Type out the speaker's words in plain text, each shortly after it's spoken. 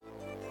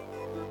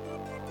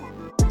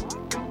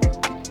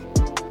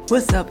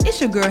What's up? It's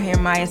your girl here,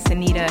 Maya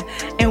Sanita,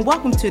 and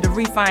welcome to the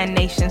Refined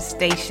Nation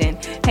Station.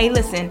 Hey,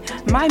 listen,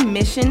 my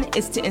mission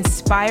is to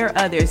inspire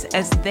others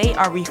as they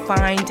are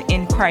refined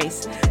in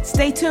Christ.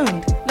 Stay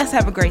tuned. Let's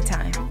have a great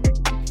time.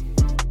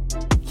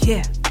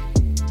 Yeah.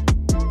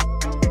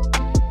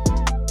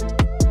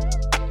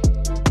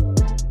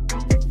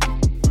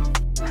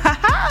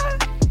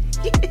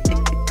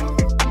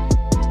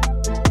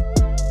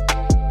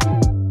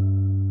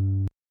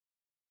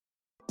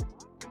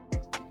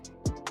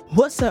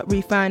 What's up,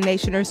 Refined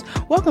Nationers?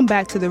 Welcome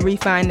back to the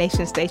Refined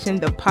Nation Station,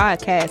 the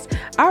podcast.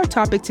 Our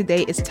topic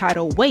today is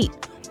titled, Wait,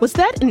 was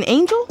that an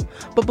angel?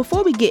 But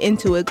before we get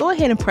into it, go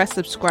ahead and press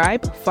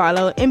subscribe,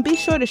 follow, and be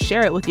sure to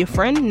share it with your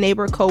friend,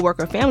 neighbor,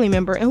 coworker, family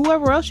member, and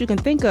whoever else you can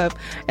think of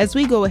as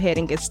we go ahead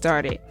and get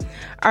started.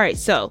 All right,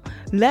 so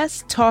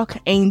let's talk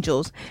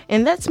angels,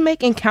 and let's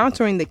make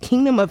encountering the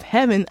kingdom of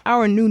heaven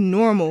our new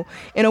normal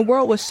in a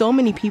world where so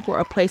many people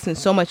are placing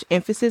so much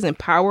emphasis and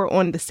power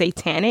on the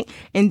satanic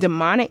and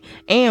demonic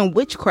and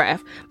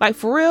witchcraft. Like,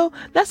 for real,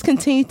 let's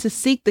continue to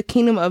seek the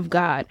kingdom of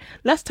God.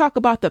 Let's talk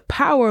about the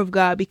power of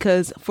God,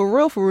 because for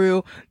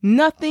real,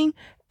 nothing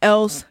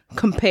else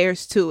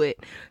compares to it.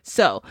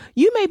 So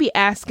you may be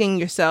asking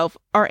yourself,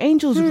 are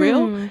angels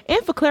real?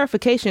 And for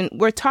clarification,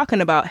 we're talking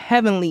about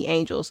heavenly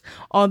angels,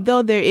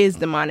 although there is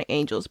demonic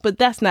angels, but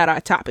that's not our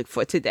topic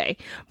for today.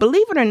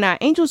 Believe it or not,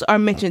 angels are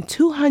mentioned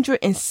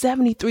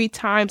 273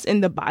 times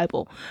in the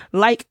Bible.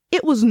 Like,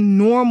 it was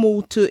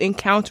normal to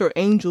encounter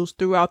angels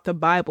throughout the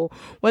Bible,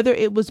 whether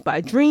it was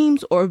by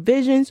dreams or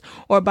visions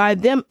or by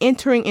them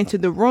entering into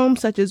the room,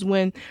 such as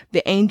when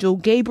the angel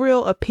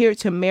Gabriel appeared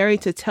to Mary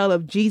to tell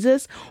of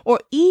Jesus, or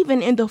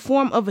even in the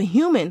form of a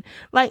human.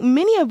 Like,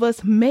 many of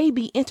us may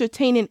be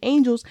entertaining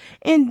angels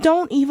and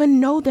don't even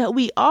know that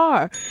we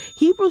are.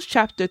 Hebrews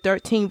chapter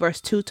 13 verse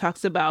 2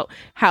 talks about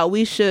how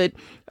we should,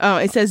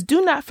 it says,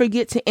 do not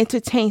forget to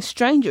entertain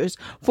strangers,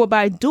 for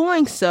by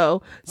doing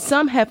so,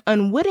 some have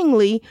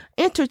unwittingly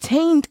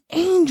entertained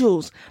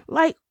angels.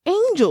 Like,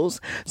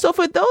 angels. So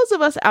for those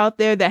of us out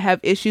there that have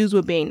issues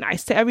with being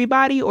nice to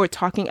everybody or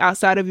talking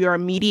outside of your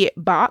immediate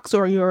box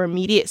or your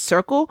immediate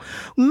circle,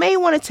 you may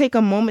want to take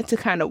a moment to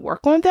kind of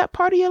work on that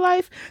part of your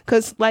life,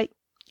 because, like,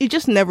 you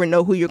just never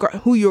know who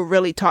you're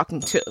really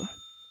talking to.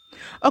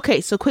 Okay,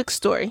 so quick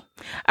story.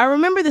 I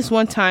remember this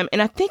one time,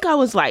 and I think I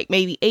was like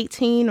maybe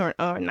 18 or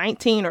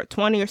 19 or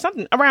 20 or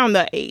something around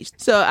that age.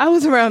 So I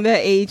was around that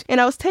age, and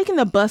I was taking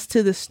the bus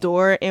to the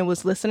store and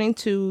was listening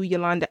to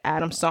Yolanda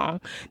Adams' song.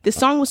 The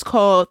song was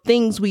called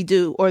Things We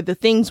Do, or The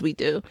Things We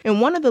Do. And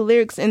one of the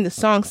lyrics in the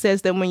song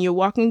says that when you're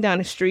walking down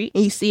the street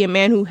and you see a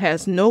man who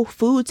has no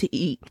food to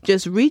eat,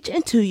 just reach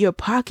into your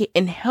pocket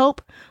and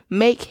help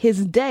make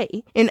his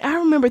day. And I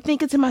remember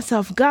thinking to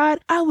myself, God,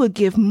 I would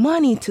give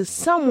money to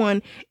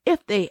someone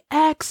if they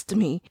asked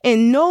me.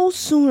 And no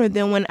sooner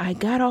than when I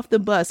got off the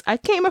bus, I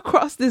came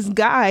across this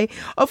guy.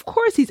 Of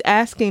course, he's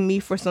asking me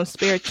for some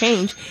spare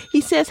change. He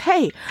says,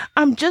 hey,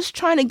 I'm just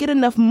trying to get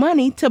enough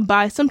money to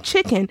buy some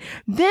chicken.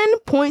 Then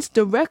points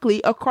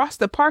directly across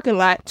the parking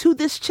lot to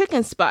this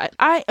chicken spot.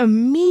 I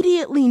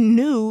immediately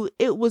knew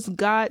it was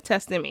God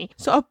testing me.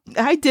 So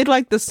I did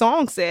like the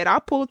song said. I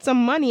pulled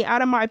some money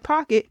out of my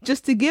pocket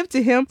just to give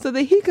to him so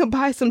that he could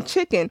buy some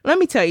chicken. Let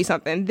me tell you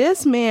something.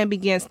 This man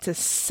begins to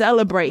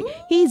celebrate.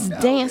 He's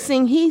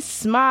dancing. He's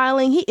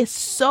smiling. He is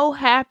so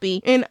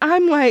happy. And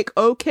I'm like,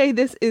 okay,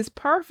 this is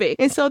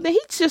perfect. And so then he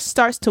just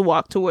starts to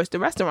walk towards the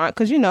restaurant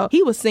because, you know,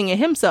 he was singing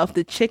himself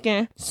the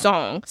chicken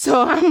song.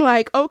 So I'm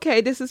like, okay,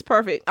 this is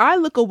perfect. I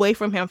look away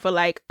from him for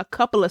like a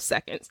couple of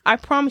seconds. I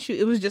promise you,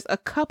 it was just a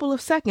couple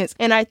of seconds.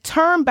 And I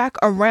turn back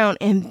around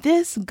and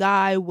this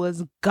guy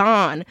was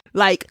gone.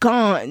 Like,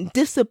 gone.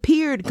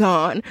 Disappeared,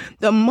 gone.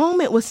 The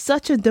moment was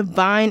such a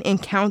divine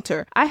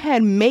encounter. I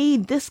had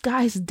made this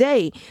guy's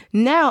day.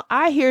 Now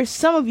I hear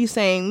some of you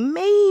saying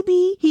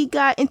maybe he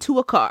got into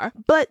a car,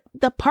 but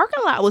the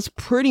parking lot was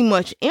pretty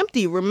much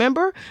empty.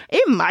 Remember,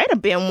 it might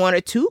have been one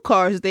or two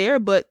cars there,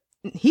 but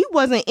he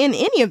wasn't in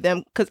any of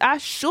them, because I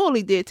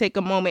surely did take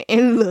a moment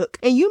and look.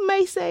 And you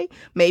may say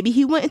maybe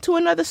he went into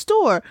another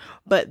store,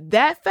 but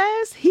that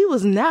fast, he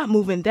was not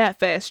moving that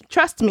fast.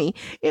 Trust me,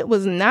 it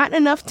was not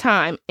enough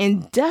time,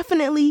 and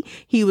definitely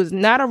he was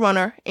not a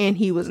runner and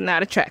he was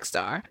not a track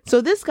star. So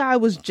this guy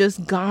was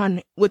just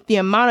gone with the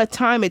amount of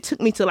time it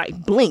took me to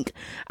like blink.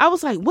 I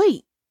was like,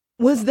 wait,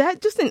 was that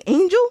just an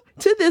angel?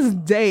 To this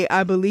day,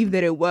 I believe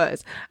that it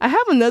was. I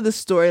have another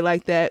story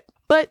like that,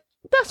 but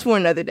that's for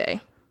another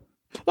day.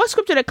 One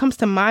scripture that comes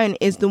to mind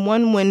is the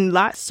one when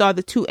Lot saw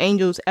the two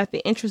angels at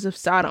the entrance of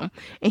Sodom,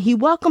 and he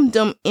welcomed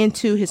them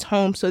into his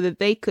home so that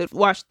they could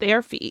wash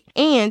their feet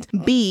and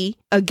be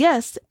a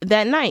guest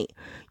that night.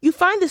 You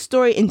find this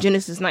story in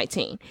Genesis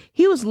 19.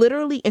 He was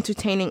literally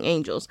entertaining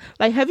angels.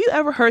 Like, have you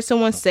ever heard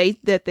someone say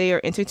that they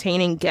are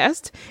entertaining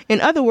guests? In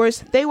other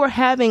words, they were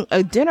having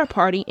a dinner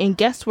party and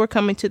guests were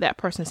coming to that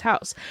person's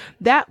house.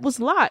 That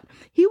was Lot.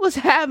 He was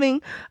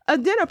having a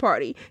dinner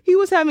party. He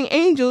was having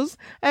angels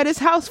at his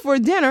house for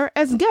dinner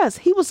as guests.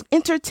 He was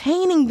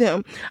entertaining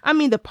them. I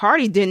mean, the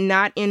party did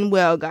not end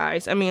well,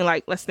 guys. I mean,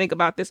 like, let's think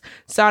about this.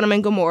 Sodom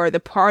and Gomorrah, the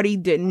party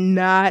did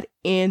not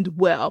end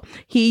well.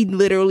 He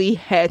literally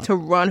had to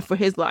run for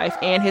his life,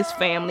 and his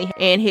family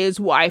and his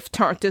wife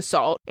turned to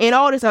salt and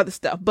all this other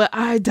stuff. But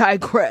I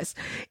digress.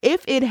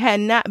 If it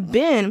had not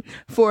been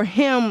for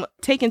him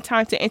taking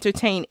time to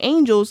entertain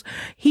angels,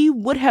 he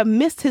would have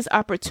missed his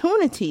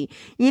opportunity.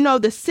 You know,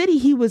 the city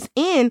he was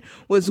in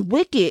was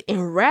wicked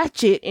and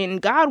ratchet,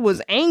 and God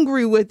was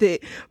angry with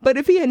it. But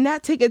if he had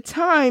not taken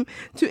time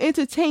to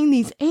entertain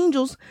these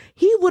angels,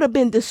 he would have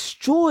been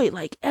destroyed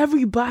like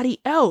everybody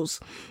else,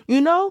 you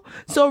know?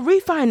 So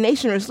Refine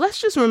Nationers,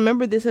 let's just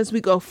remember this as we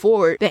go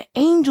forward, that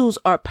angels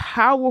are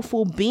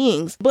powerful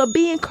beings, but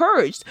be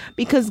encouraged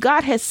because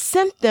God has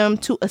sent them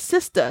to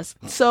assist us.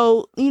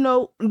 So, you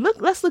know,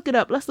 let's look it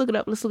up.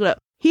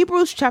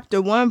 Hebrews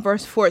chapter 1,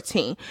 verse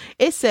 14.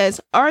 It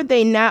says, "Are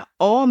they not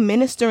all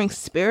ministering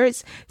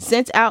spirits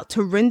sent out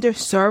to render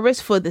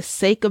service for the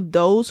sake of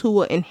those who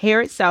will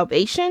inherit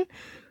salvation?"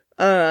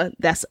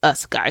 That's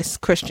us, guys,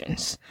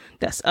 Christians.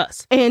 That's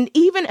us. And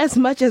even as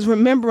much as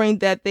remembering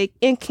that they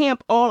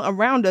encamp all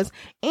around us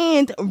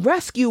and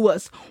rescue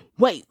us.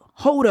 Wait,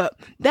 hold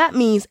up. That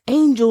means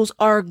angels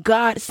are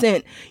God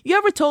sent. You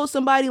ever told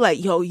somebody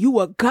like, yo, you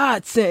are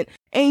God sent?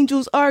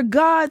 Angels are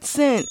God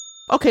sent.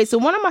 Okay, so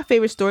one of my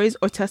favorite stories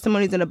or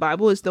testimonies in the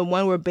Bible is the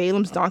one where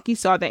Balaam's donkey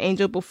saw the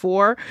angel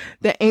before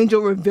the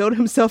angel revealed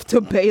himself to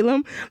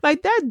Balaam.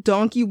 Like, that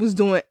donkey was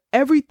doing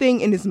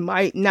everything in his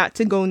might not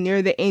to go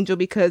near the angel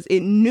because it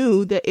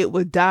knew that it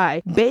would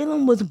die.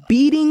 Balaam was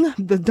beating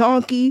the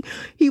donkey.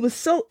 He was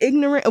so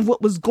ignorant of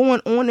what was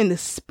going on in the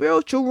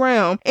spiritual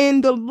realm.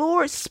 And the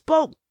Lord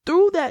spoke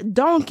through that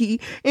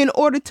donkey in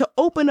order to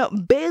open up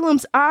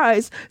Balaam's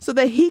eyes so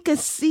that he could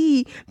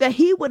see that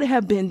he would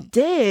have been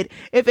dead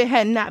if it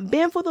had not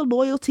been for the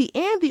loyalty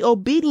and the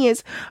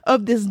obedience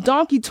of this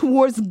donkey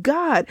towards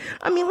God.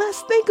 I mean,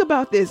 let's think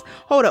about this.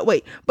 Hold up,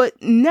 wait.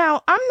 But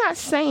now I'm not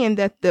saying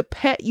that the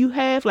pet you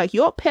have, like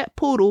your pet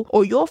poodle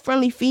or your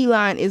friendly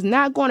feline, is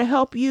not going to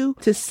help you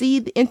to see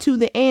into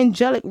the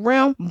angelic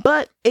realm,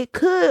 but it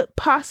could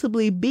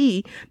possibly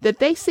be that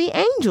they see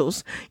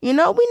angels. You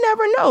know, we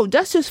never know.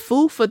 That's just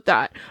food for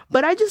thought.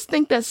 But I just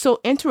think that's so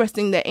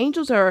interesting that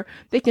angels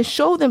they can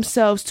show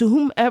themselves to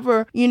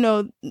whomever, you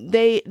know,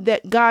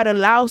 that God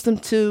allows them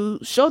to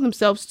show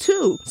themselves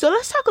to. So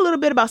let's talk a little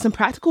bit about some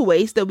practical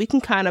ways that we can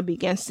kind of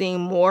begin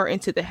seeing more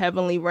into the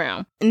heavenly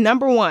realm.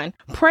 Number 1,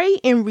 pray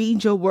and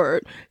read your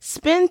word.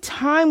 Spend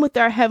time with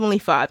our Heavenly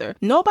Father.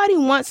 Nobody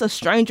wants a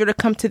stranger to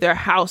come to their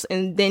house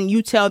and then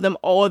you tell them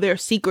all their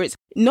secrets.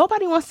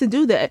 Nobody wants to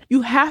do that.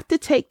 You have to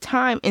take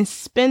time and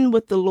spend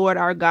with the Lord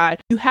our God.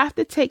 You have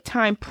to take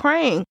time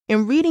praying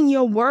and reading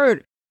your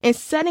word and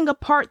setting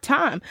apart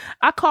time.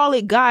 I call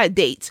it God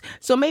dates.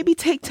 So maybe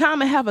take time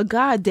and have a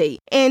God date.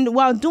 And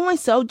while doing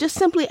so, just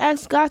simply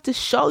ask God to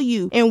show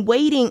you, and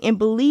waiting and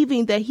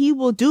believing that he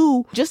will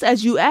do just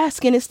as you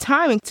ask in his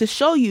timing to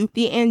show you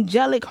the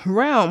angelic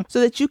realm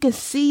so that you can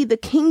see the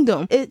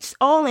kingdom. It's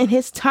all in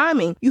his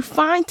timing. You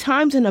find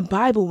times in the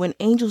Bible when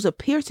angels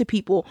appear to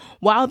people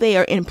while they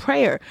are in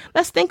prayer.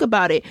 Let's think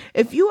about it.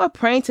 If you are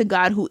praying to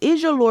God, who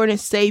is your Lord and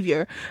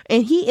Savior,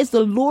 and he is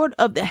the Lord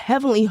of the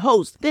heavenly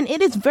host, then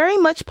it is very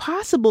much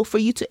possible for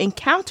you to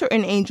encounter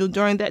an angel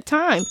during that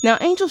time. Now,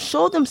 angels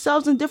show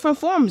themselves in different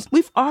forms.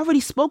 We've already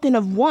spoken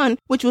of one,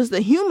 which was the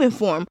human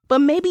form, but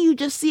maybe you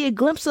just see a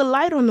glimpse of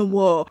light on the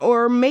wall,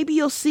 or maybe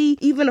you'll see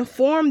even a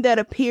form that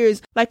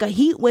appears like a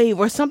heat wave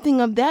or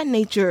something of that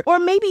nature, or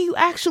maybe you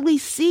actually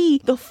see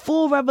the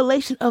full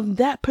revelation of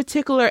that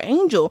particular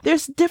angel.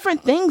 There's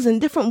different things and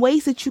different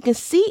ways that you can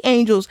see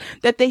angels,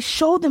 that they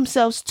show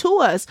themselves to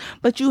us,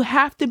 but you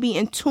have to be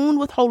in tune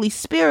with Holy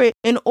Spirit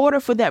in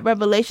order for that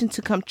revelation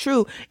to come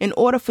true, in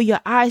order for your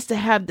eyes to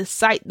have the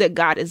sight that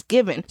God has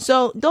given.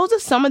 So those are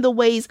some of the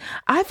ways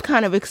I've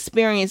kind of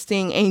experienced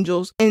seeing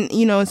angels in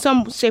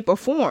some shape or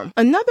form.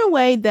 Another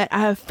way that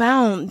I have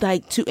found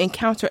to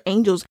encounter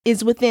angels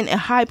is within a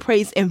high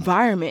praise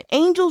environment.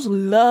 Angels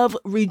love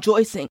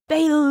rejoicing.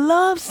 They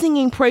love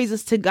singing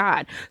praises to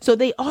God. So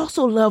they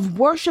also love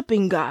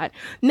worshiping God.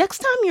 Next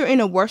time you're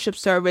in a worship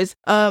service,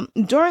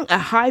 during a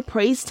high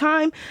praise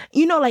time,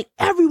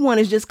 everyone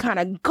is just kind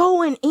of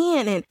going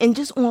in and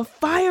just on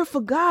fire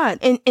for God.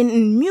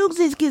 and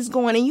music gets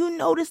going and you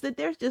notice that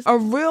there's just a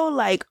real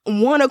like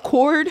one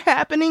accord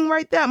happening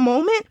right that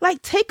moment,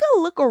 like take a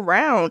look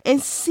around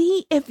and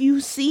see if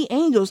you see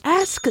angels.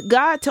 Ask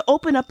God to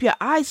open up your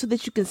eyes so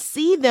that you can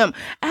see them.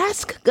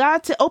 Ask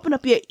God to open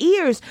up your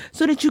ears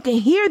so that you can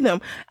hear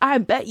them. I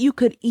bet you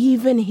could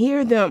even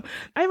hear them.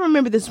 I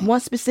remember this one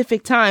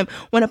specific time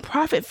when a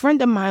prophet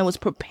friend of mine was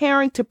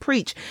preparing to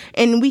preach,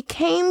 and we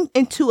came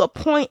into a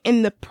point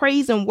in the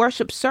praise and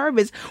worship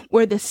service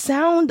where the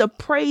sound of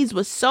praise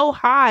was so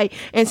high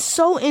and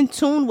so in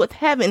tune with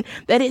heaven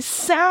that it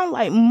sounded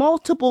like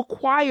multiple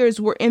choirs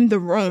were in the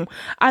room.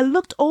 I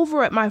looked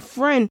over at my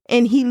friend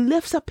and he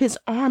lifts up his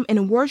arm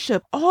in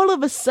worship. All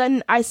of a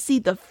sudden, I see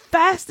the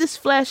fastest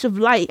flash of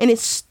light and it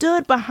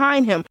stood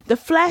behind him. The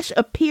flash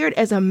appeared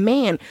as a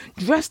man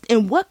dressed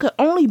in what could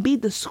only be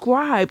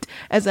described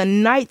as a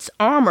knight's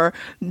armor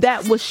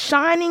that was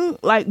shining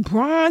like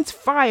bronze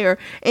fire,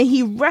 and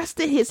he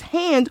rested his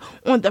hand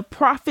on the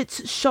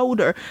prophet's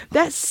shoulder.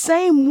 That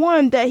same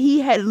one that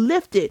he had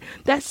lifted,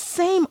 that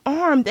same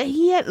arm that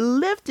he had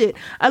lifted.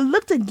 I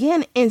looked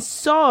again and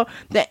saw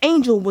the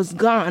angel was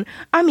gone.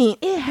 I mean,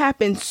 it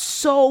happened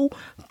so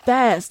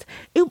fast.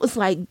 It was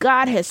like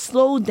God had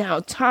slowed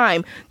down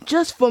time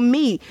just for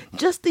me,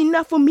 just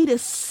enough for me to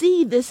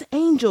see this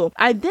angel.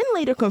 I then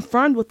later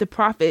confirmed with the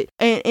prophet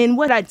and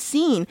what I'd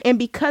seen. And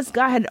because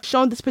God had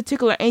shown this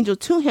particular angel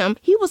to him,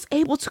 he was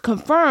able to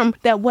confirm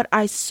that what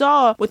I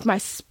saw with my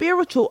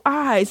spiritual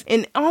eyes,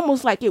 and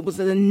almost like it was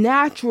the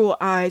natural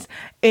eyes,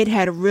 it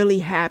had really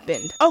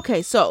happened.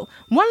 Okay, so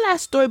one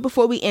last story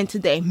before we end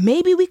today.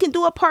 Maybe we can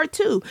do a part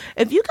 2.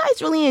 If you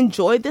guys really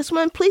enjoyed this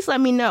one, please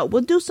let me know.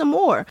 We'll do some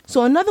more.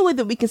 So another way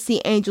that we can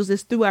see angels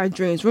is through our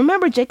dreams.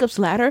 Remember Jacob's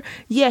ladder?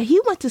 Yeah, he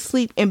went to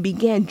sleep and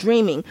began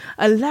dreaming.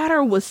 A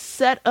ladder was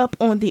set up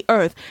on the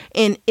earth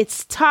and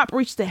its top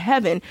reached to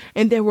heaven,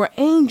 and there were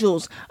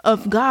angels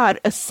of God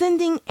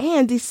ascending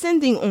and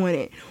descending on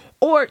it.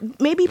 Or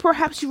maybe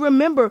perhaps you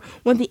remember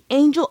when the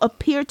angel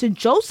appeared to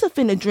Joseph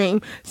in a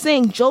dream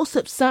saying,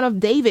 Joseph, son of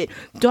David,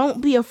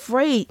 don't be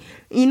afraid,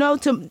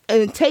 to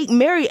take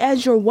Mary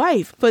as your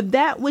wife, for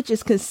that which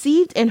is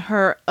conceived in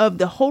her of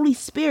the Holy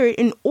Spirit,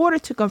 in order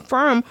to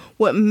confirm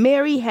what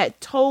Mary had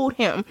told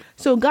him.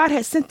 So God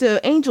had sent the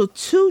angel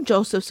to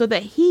Joseph so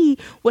that he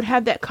would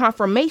have that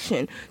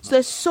confirmation. So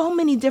there's so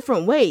many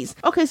different ways.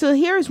 Okay, so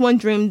here's one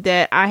dream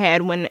that I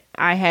had when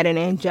I had an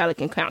angelic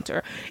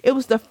encounter. It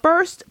was the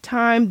first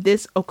time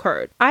this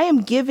occurred. I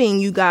am giving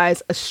you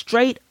guys a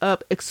straight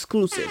up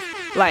exclusive,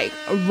 like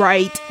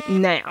right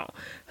now.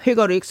 Here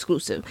go the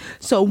exclusive.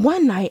 So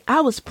one night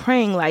I was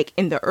praying like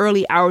in the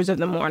early hours of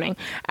the morning.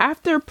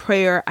 After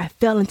prayer, I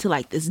fell into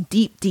like this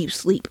deep, deep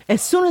sleep.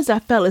 As soon as I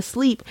fell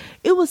asleep,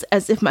 it was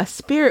as if my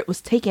spirit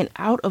was taken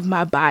out of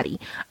my body.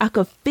 I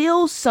could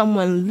feel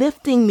someone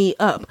lifting me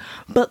up,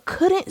 but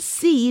couldn't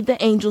see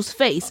the angel's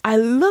face. I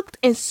looked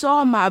and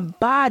saw my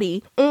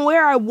body on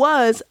where I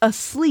was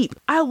asleep.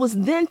 I was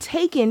then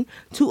taken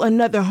to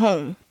another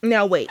home.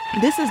 Now wait,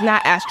 this is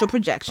not astral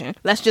projection.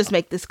 Let's just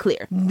make this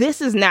clear.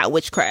 This is not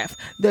witchcraft.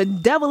 The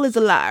devil is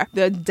a liar.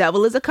 The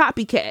devil is a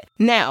copycat.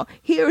 Now,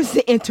 here's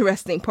the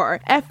interesting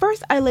part. At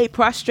first, I lay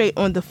prostrate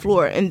on the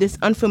floor in this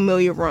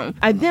unfamiliar room.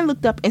 I then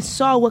looked up and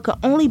saw what could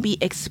only be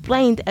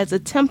explained as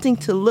attempting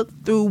to look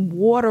through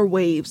water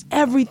waves.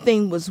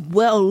 Everything was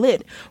well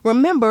lit.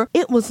 Remember,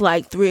 it was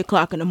like 3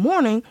 o'clock in the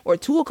morning or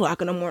 2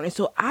 o'clock in the morning.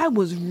 So I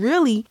was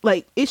really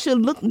like, it should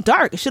look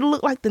dark. It should have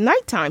looked like the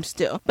nighttime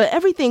still, but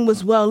everything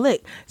was well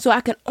lit. So I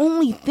can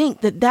only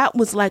think that that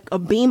was like a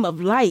beam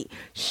of light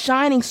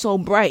shining so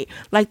bright,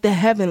 like the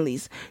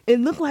heavenlies.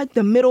 It looked like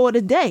the middle of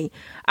the day.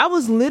 I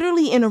was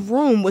literally in a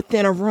room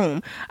within a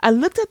room. I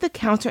looked at the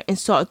counter and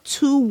saw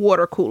 2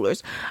 water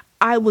coolers.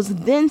 I was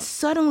then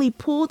suddenly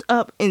pulled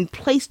up and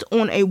placed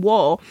on a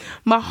wall.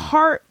 My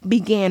heart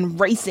began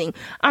racing.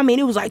 I mean,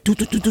 it was like,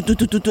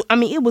 I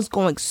mean, it was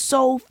going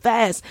so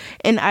fast.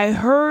 And I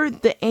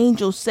heard the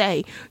angel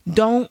say,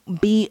 don't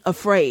be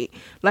afraid.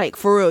 Like,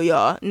 for real,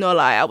 y'all. No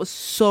lie. I was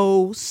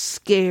so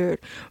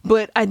scared.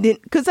 But I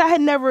didn't, because I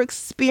had never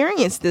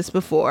experienced this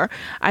before.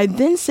 I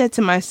then said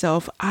to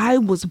myself, I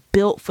was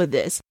built for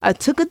this. I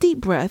took a deep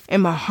breath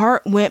and my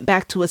heart went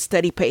back to a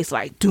steady pace,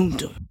 like, doom,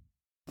 doom,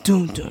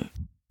 doom, doom.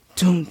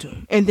 Dun,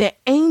 dun. And the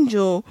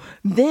angel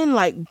then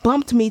like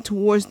bumped me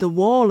towards the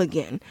wall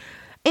again.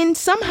 And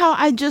somehow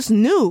I just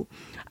knew.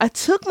 I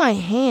took my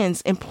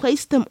hands and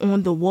placed them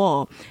on the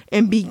wall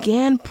and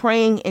began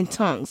praying in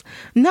tongues.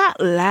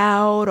 Not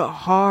loud or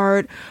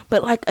hard,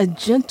 but like a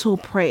gentle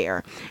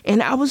prayer.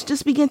 And I was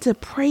just beginning to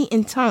pray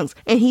in tongues.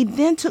 And he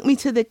then took me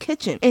to the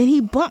kitchen and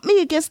he bumped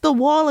me against the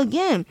wall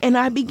again. And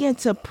I began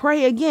to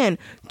pray again.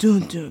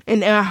 Dun, dun.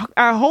 And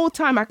our whole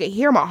time I could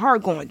hear my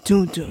heart going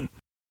dun, dun,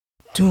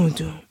 dun,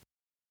 dun.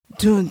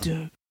 Dun,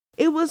 dun.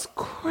 It was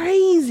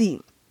crazy.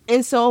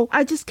 And so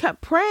I just kept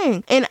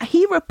praying, and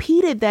he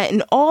repeated that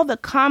in all the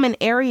common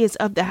areas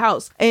of the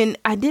house. And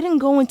I didn't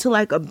go into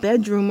like a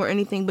bedroom or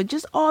anything, but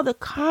just all the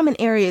common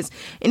areas.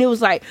 And it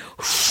was like,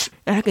 whoosh,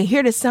 and I could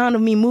hear the sound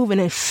of me moving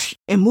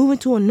and moving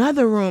to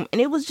another room.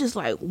 And it was just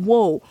like,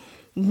 whoa,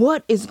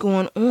 what is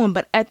going on?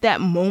 But at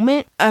that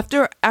moment,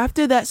 after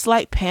that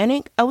slight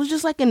panic, I was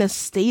just like in a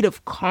state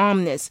of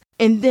calmness.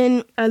 And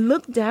then I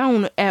looked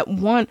down at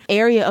one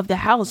area of the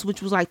house,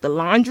 which was like the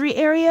laundry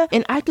area,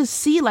 and I could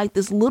see like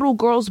this little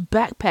girl's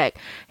backpack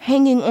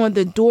hanging on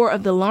the door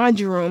of the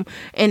laundry room,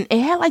 and it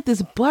had like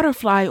this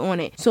butterfly on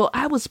it. So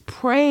I was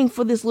praying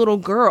for this little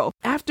girl.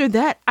 After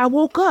that, I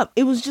woke up.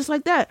 It was just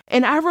like that.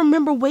 And I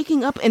remember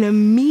waking up and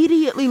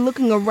immediately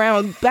looking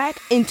around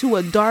back into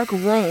a dark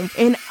room,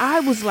 and I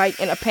was like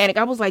in a panic.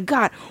 I was like,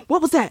 God,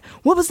 what was that?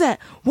 What was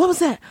that? What was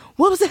that?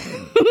 What was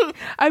that?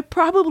 I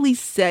probably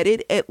said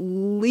it at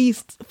least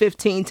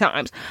 15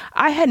 times.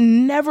 I had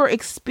never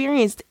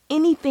experienced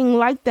anything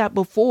like that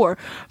before,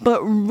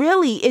 but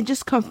really it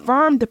just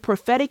confirmed the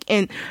prophetic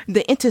and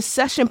the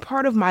intercession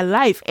part of my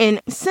life.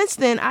 And since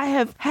then, I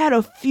have had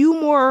a few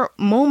more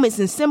moments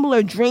and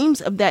similar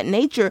dreams of that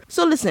nature.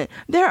 So listen,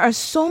 there are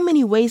so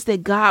many ways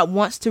that God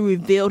wants to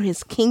reveal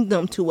his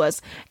kingdom to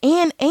us,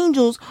 and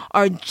angels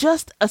are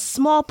just a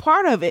small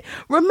part of it.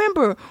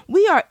 Remember,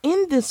 we are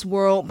in this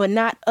world, but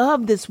not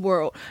of this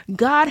world.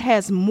 God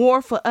has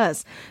more for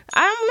us.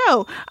 I don't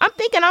know. I'm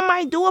thinking I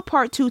might do a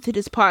part 2 to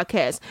this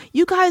podcast.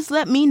 You guys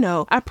let me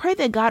know. I pray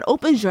that God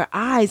opens your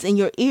eyes and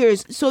your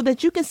ears so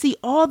that you can see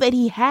all that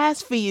he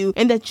has for you,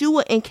 and that you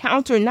will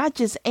encounter not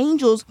just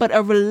angels, but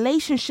a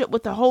relationship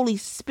with the Holy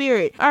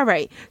Spirit. All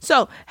right.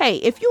 So, hey,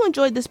 if you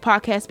enjoyed this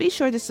podcast, be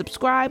sure to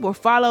subscribe or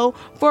follow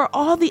for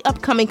all the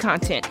upcoming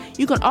content.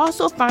 You can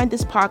also find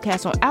this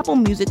podcast on Apple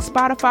Music,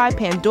 Spotify,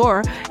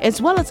 Pandora,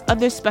 as well as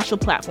other special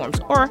platforms,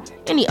 or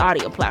any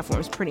audio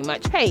platforms pretty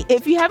much. Hey,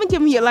 if you haven't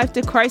given your life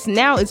to Christ,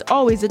 now is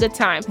always a good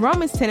time.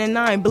 Romans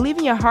 10:9, believe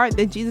in your heart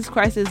that Jesus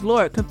Christ is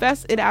Lord.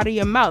 Confess it out of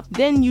your mouth.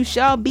 Then you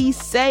shall be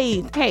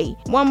saved. Hey,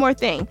 one more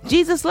thing.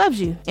 Jesus loves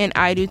you, and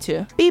I do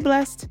too. Be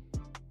blessed.